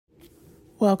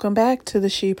Welcome back to the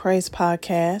She Prays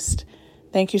podcast.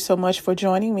 Thank you so much for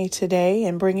joining me today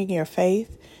and bringing your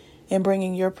faith and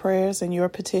bringing your prayers and your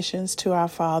petitions to our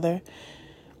Father.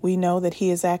 We know that He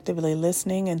is actively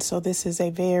listening, and so this is a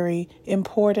very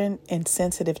important and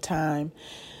sensitive time.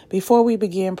 Before we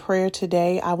begin prayer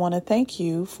today, I want to thank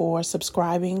you for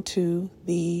subscribing to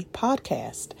the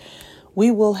podcast. We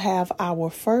will have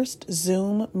our first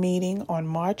Zoom meeting on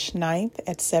March 9th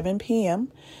at 7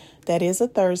 p.m. That is a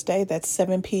Thursday. That's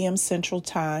 7 p.m. Central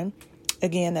Time.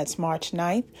 Again, that's March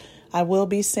 9th. I will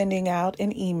be sending out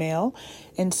an email,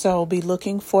 and so be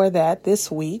looking for that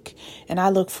this week. And I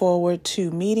look forward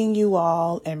to meeting you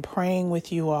all and praying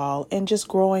with you all and just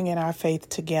growing in our faith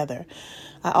together.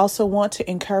 I also want to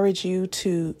encourage you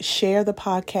to share the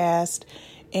podcast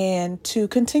and to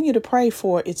continue to pray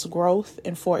for its growth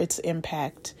and for its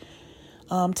impact.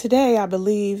 Today, I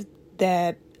believe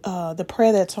that the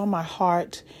prayer that's on my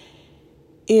heart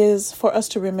is for us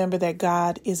to remember that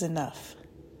God is enough.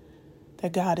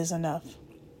 That God is enough.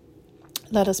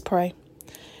 Let us pray.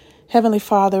 Heavenly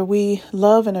Father, we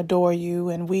love and adore you,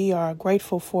 and we are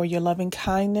grateful for your loving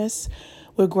kindness.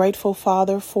 We're grateful,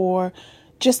 Father, for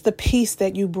just the peace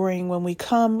that you bring when we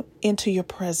come into your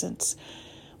presence,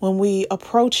 when we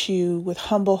approach you with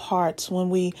humble hearts, when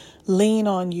we lean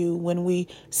on you, when we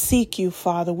seek you,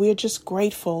 Father. We're just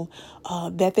grateful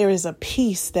that there is a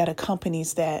peace that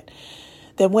accompanies that.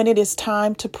 That when it is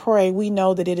time to pray, we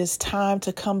know that it is time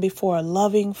to come before a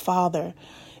loving Father.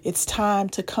 It's time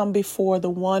to come before the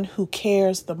one who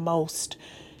cares the most.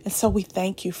 And so we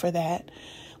thank you for that.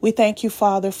 We thank you,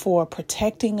 Father, for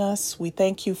protecting us. We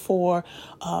thank you for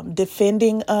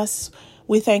defending us.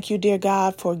 We thank you, dear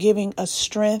God, for giving us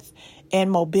strength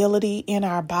and mobility in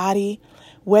our body,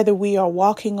 whether we are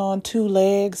walking on two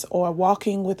legs or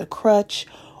walking with a crutch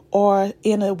or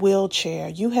in a wheelchair.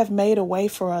 You have made a way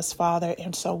for us, Father,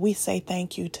 and so we say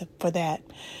thank you for that.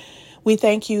 We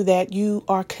thank you that you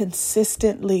are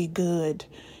consistently good.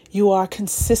 You are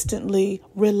consistently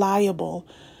reliable,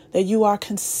 that you are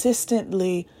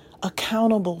consistently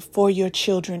accountable for your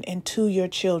children and to your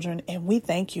children, and we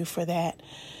thank you for that.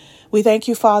 We thank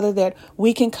you, Father, that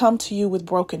we can come to you with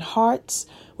broken hearts.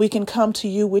 We can come to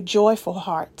you with joyful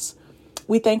hearts.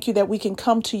 We thank you that we can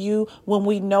come to you when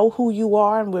we know who you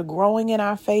are and we're growing in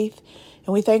our faith.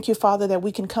 And we thank you, Father, that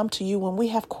we can come to you when we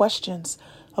have questions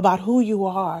about who you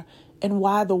are and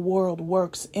why the world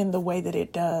works in the way that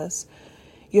it does.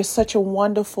 You're such a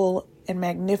wonderful and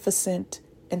magnificent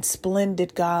and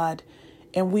splendid God.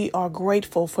 And we are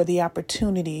grateful for the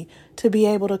opportunity to be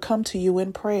able to come to you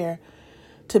in prayer,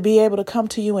 to be able to come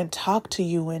to you and talk to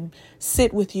you and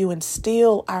sit with you and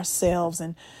still ourselves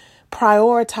and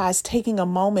prioritize taking a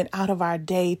moment out of our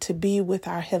day to be with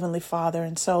our Heavenly Father.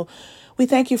 And so we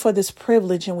thank you for this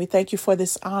privilege and we thank you for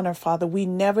this honor, Father. We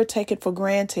never take it for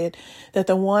granted that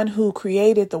the one who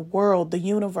created the world, the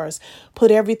universe,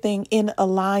 put everything in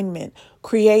alignment,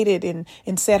 created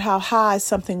and said how high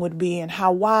something would be and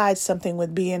how wide something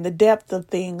would be and the depth of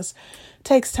things,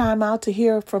 takes time out to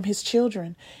hear from his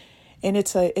children. And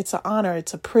it's an honor,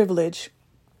 it's a privilege.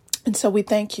 And so we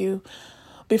thank you.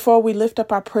 Before we lift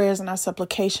up our prayers and our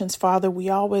supplications, Father, we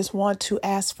always want to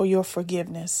ask for your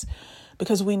forgiveness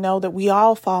because we know that we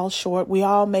all fall short. We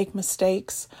all make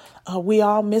mistakes. We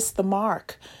all miss the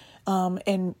mark.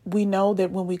 And we know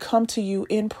that when we come to you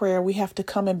in prayer, we have to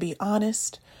come and be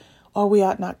honest, or we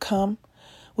ought not come.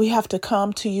 We have to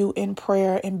come to you in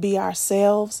prayer and be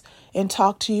ourselves and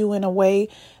talk to you in a way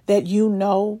that you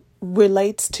know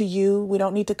relates to you. We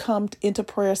don't need to come into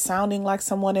prayer sounding like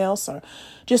someone else or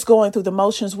just going through the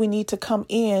motions. We need to come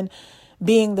in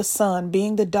being the son,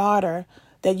 being the daughter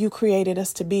that you created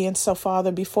us to be. And so,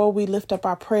 Father, before we lift up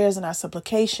our prayers and our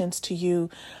supplications to you,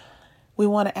 we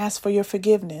want to ask for your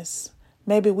forgiveness.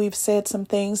 Maybe we've said some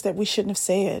things that we shouldn't have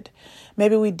said.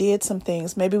 Maybe we did some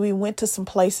things. Maybe we went to some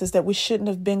places that we shouldn't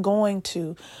have been going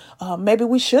to. Maybe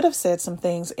we should have said some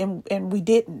things and we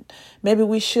didn't. Maybe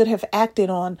we should have acted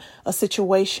on a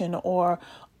situation or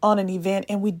on an event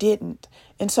and we didn't.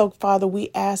 And so, Father,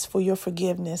 we ask for your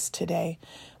forgiveness today.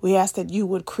 We ask that you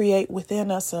would create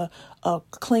within us a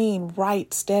clean,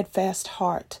 right, steadfast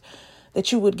heart.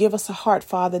 That you would give us a heart,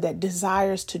 Father, that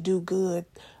desires to do good,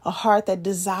 a heart that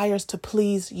desires to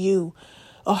please you,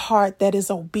 a heart that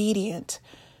is obedient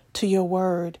to your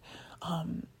word.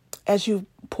 As you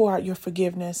pour out your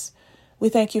forgiveness, we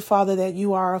thank you, Father, that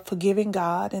you are a forgiving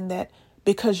God and that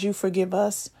because you forgive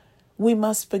us, we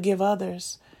must forgive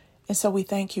others. And so we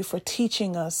thank you for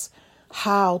teaching us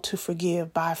how to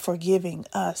forgive by forgiving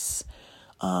us.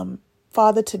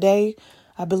 Father, today,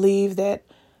 I believe that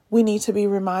we need to be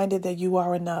reminded that you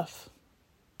are enough.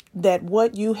 that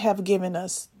what you have given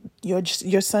us,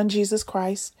 your son, Jesus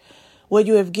Christ, what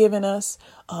you have given us,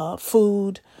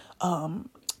 food,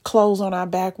 clothes on our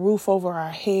back, roof over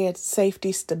our head,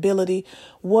 safety, stability,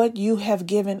 what you have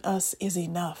given us is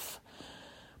enough.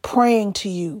 Praying to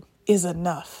you is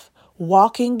enough.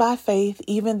 Walking by faith,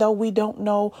 even though we don't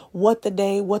know what the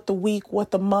day, what the week,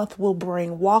 what the month will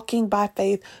bring, walking by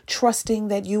faith, trusting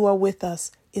that you are with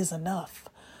us is enough.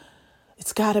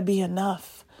 It's got to be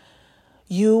enough.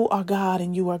 You are God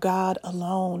and you are God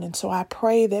alone. And so I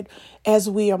pray that as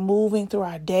we are moving through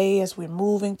our day, as we're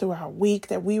moving through our week,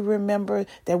 that we remember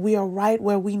that we are right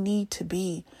where we need to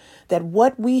be, that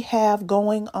what we have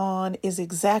going on is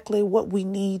exactly what we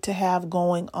need to have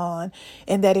going on.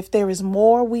 And that if there is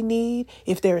more we need,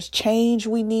 if there is change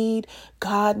we need,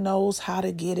 God knows how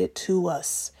to get it to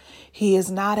us. He is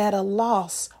not at a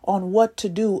loss on what to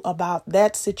do about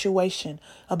that situation,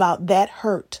 about that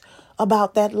hurt,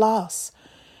 about that loss.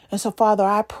 And so, Father,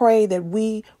 I pray that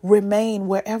we remain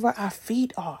wherever our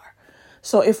feet are.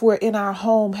 So if we're in our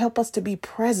home, help us to be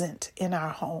present in our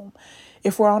home.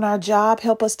 If we're on our job,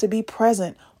 help us to be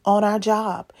present on our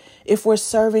job. If we're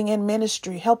serving in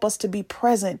ministry, help us to be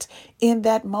present in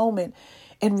that moment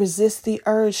and resist the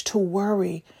urge to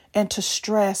worry and to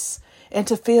stress and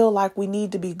to feel like we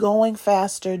need to be going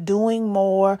faster, doing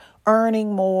more,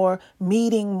 earning more,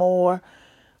 meeting more.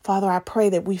 Father, I pray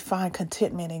that we find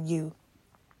contentment in you,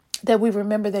 that we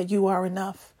remember that you are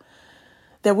enough,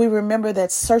 that we remember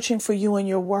that searching for you in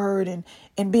your word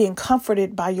and being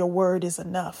comforted by your word is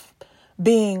enough.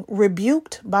 Being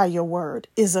rebuked by your word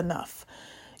is enough.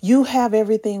 You have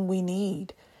everything we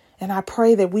need. And I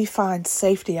pray that we find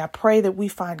safety. I pray that we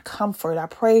find comfort. I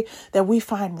pray that we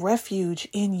find refuge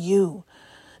in you,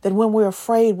 that when we're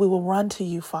afraid, we will run to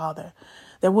you, Father,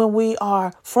 that when we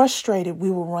are frustrated,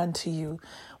 we will run to you.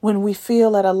 When we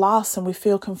feel at a loss and we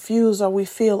feel confused or we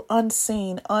feel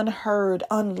unseen, unheard,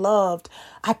 unloved,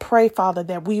 I pray, Father,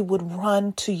 that we would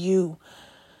run to you,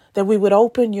 that we would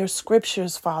open your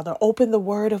scriptures, Father, open the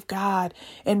word of God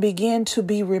and begin to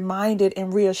be reminded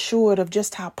and reassured of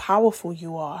just how powerful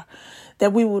you are,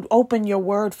 that we would open your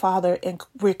word, Father, and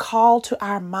recall to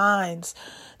our minds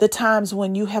the times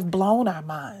when you have blown our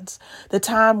minds, the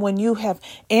time when you have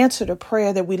answered a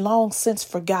prayer that we long since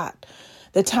forgot,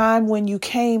 the time when you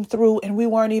came through and we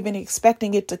weren't even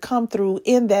expecting it to come through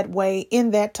in that way,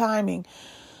 in that timing.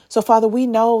 So, Father, we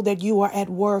know that you are at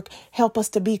work. Help us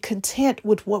to be content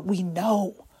with what we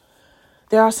know.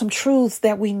 There are some truths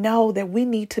that we know that we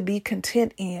need to be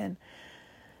content in,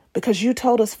 because you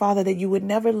told us, Father, that you would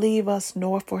never leave us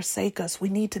nor forsake us. We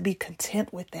need to be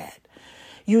content with that.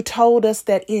 You told us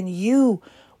that in you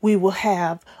we will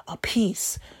have a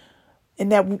peace, and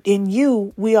that in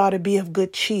you we ought to be of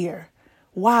good cheer.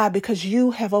 Why? Because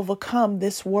you have overcome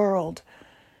this world,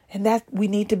 and that we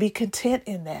need to be content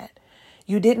in that.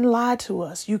 You didn't lie to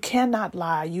us. You cannot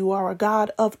lie. You are a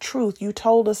God of truth. You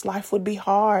told us life would be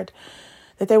hard,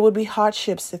 that there would be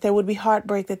hardships, that there would be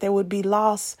heartbreak, that there would be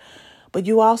loss. But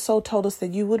you also told us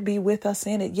that you would be with us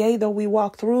in it. Yea, though we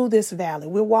walk through this valley,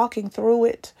 we're walking through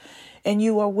it, and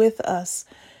you are with us.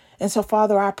 And so,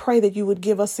 Father, I pray that you would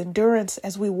give us endurance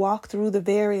as we walk through the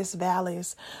various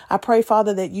valleys. I pray,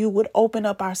 Father, that you would open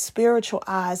up our spiritual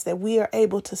eyes, that we are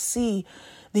able to see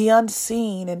the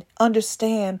unseen and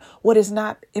understand what is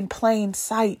not in plain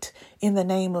sight in the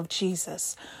name of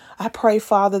Jesus. I pray,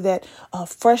 Father, that a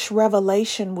fresh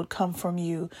revelation would come from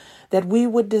you, that we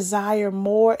would desire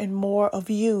more and more of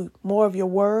you, more of your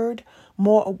word,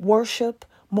 more worship,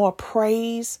 more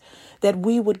praise, that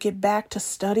we would get back to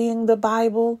studying the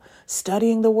Bible,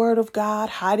 studying the word of God,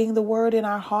 hiding the word in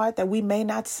our heart that we may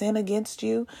not sin against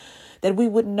you, that we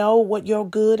would know what your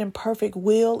good and perfect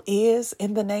will is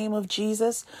in the name of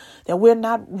Jesus, that we're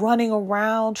not running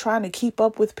around trying to keep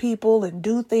up with people and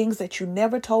do things that you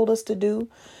never told us to do,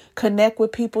 connect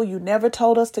with people you never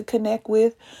told us to connect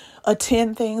with,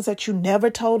 attend things that you never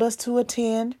told us to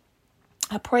attend.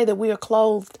 I pray that we are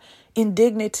clothed in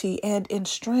dignity and in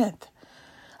strength.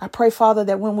 I pray, Father,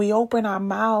 that when we open our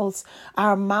mouth,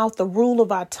 the rule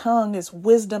of our tongue is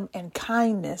wisdom and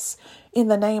kindness in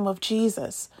the name of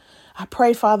Jesus. I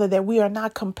pray, Father, that we are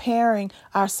not comparing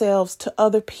ourselves to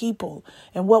other people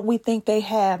and what we think they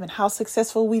have and how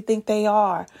successful we think they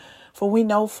are. For we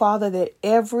know, Father, that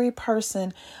every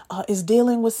person is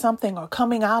dealing with something or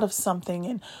coming out of something,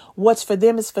 and what's for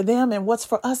them is for them and what's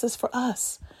for us is for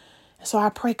us. So I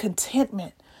pray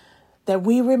contentment, that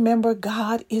we remember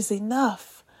God is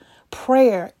enough.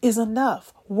 Prayer is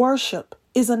enough. Worship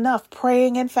is enough.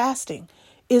 Praying and fasting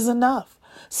is enough.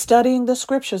 Studying the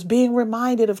scriptures, being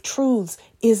reminded of truths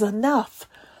is enough.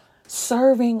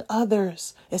 serving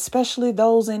others, especially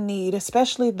those in need,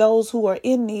 especially those who are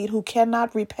in need, who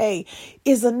cannot repay,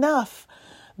 is enough.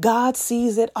 God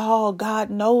sees it all. God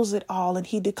knows it all. And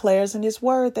he declares in his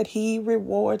word that he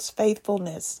rewards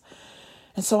faithfulness.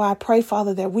 And so I pray,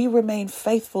 Father, that we remain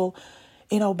faithful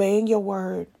in obeying your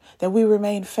word, that we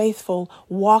remain faithful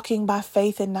walking by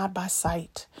faith and not by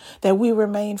sight, that we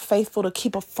remain faithful to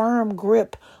keep a firm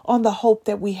grip on the hope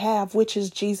that we have, which is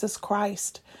Jesus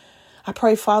Christ. I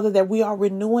pray, Father, that we are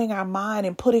renewing our mind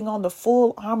and putting on the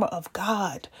full armor of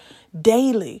God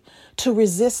daily to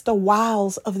resist the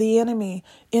wiles of the enemy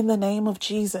in the name of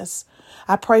Jesus.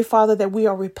 I pray, Father, that we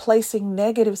are replacing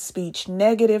negative speech,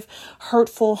 negative,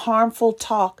 hurtful, harmful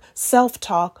talk,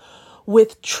 self-talk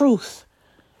with truth,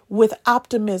 with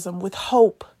optimism, with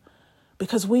hope.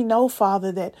 Because we know,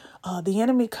 Father, that the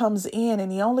enemy comes in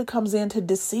and he only comes in to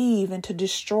deceive and to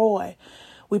destroy.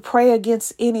 We pray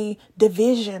against any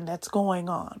division that's going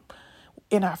on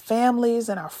in our families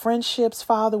and our friendships,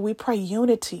 Father. We pray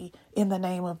unity in the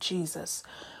name of Jesus.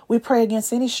 We pray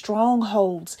against any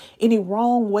strongholds, any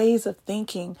wrong ways of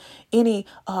thinking, any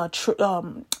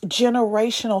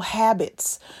generational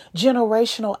habits,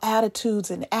 generational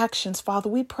attitudes and actions, Father.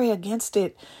 We pray against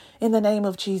it in the name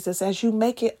of Jesus. As you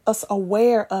make us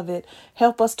aware of it,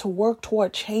 help us to work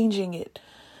toward changing it.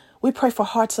 We pray for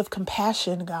hearts of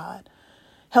compassion, God.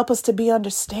 Help us to be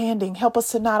understanding. Help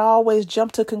us to not always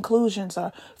jump to conclusions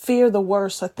or fear the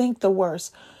worst or think the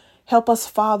worst. Help us,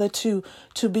 Father, to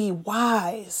be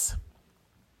wise.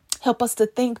 Help us to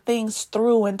think things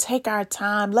through and take our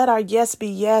time. Let our yes be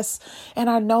yes and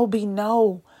our no be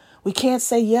no. We can't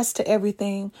say yes to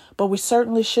everything, but we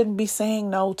certainly shouldn't be saying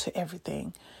no to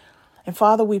everything. And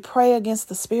Father, we pray against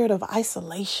the spirit of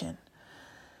isolation.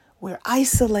 We're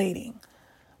isolating.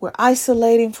 We're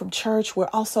isolating from church. We're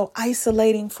also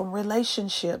isolating from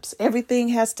relationships. Everything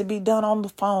has to be done on the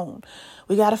phone.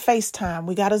 We got to FaceTime.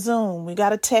 We got to Zoom. We got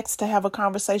to text to have a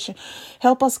conversation.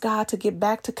 Help us, God, to get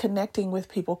back to connecting with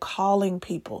people, calling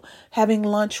people, having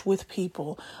lunch with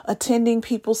people, attending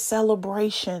people's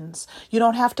celebrations. You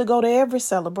don't have to go to every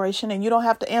celebration and you don't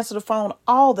have to answer the phone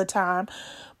all the time.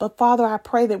 But Father, I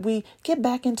pray that we get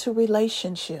back into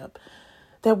relationship,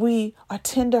 that we are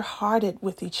tender-hearted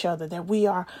with each other, that we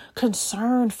are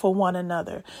concerned for one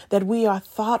another, that we are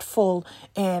thoughtful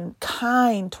and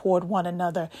kind toward one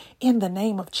another in the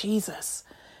name of Jesus.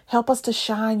 Help us to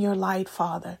shine your light,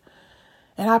 Father.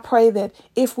 And I pray that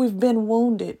if we've been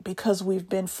wounded because we've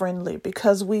been friendly,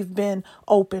 because we've been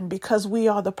open, because we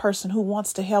are the person who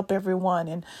wants to help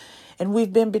everyone, and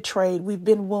we've been betrayed, we've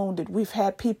been wounded, we've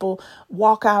had people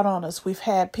walk out on us, we've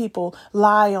had people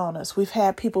lie on us, we've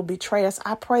had people betray us.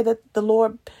 I pray that the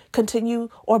Lord continue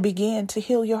or begin to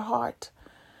heal your heart,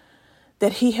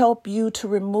 that he help you to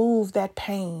remove that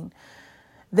pain,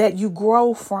 that you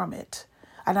grow from it.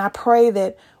 And I pray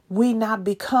that we not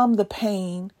become the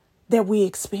pain that we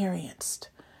experienced.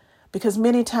 Because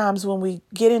many times when we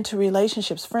get into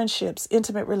relationships, friendships,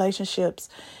 intimate relationships,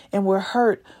 and we're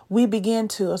hurt, we begin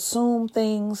to assume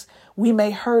things. We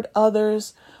may hurt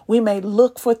others. We may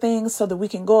look for things so that we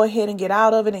can go ahead and get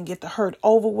out of it and get the hurt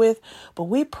over with. But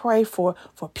we pray for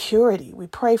purity. We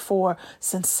pray for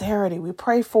sincerity. We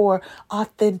pray for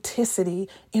authenticity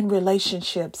in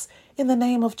relationships in the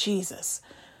name of Jesus.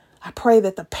 I pray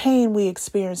that the pain we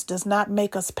experience does not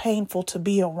make us painful to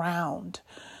be around.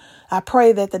 I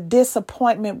pray that the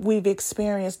disappointment we've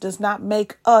experienced does not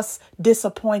make us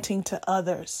disappointing to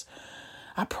others.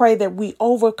 I pray that we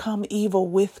overcome evil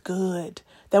with good,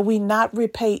 that we not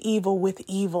repay evil with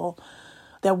evil,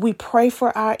 that we pray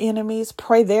for our enemies,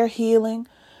 pray their healing,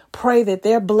 pray that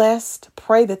they're blessed,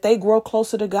 pray that they grow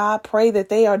closer to God, pray that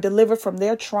they are delivered from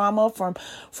their trauma,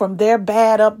 from their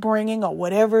bad upbringing or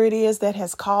whatever it is that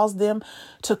has caused them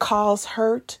to cause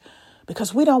hurt.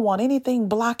 Because we don't want anything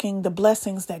blocking the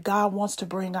blessings that God wants to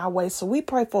bring our way. So we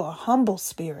pray for a humble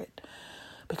spirit,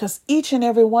 because each and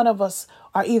every one of us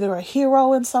are either a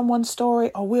hero in someone's story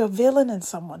or we're a villain in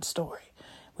someone's story.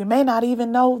 We may not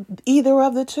even know either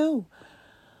of the two.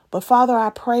 But Father, I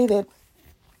pray that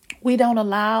we don't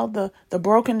allow the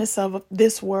brokenness of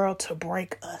this world to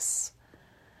break us.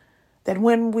 That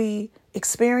when we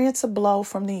experience a blow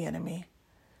from the enemy,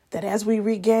 that as we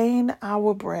regain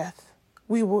our breath,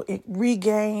 we will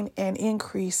regain and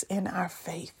increase in our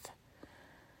faith.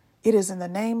 It is in the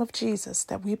name of Jesus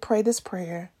that we pray this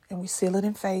prayer, and we seal it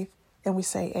in faith, and we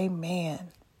say amen.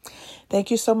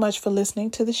 Thank you so much for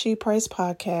listening to the She Prays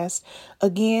podcast.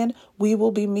 Again, we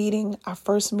will be meeting. Our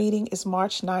first meeting is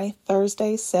March 9th,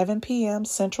 Thursday, 7 p.m.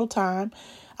 Central Time.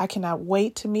 I cannot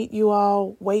wait to meet you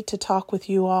all, wait to talk with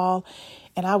you all,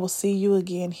 and I will see you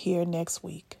again here next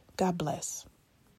week. God bless.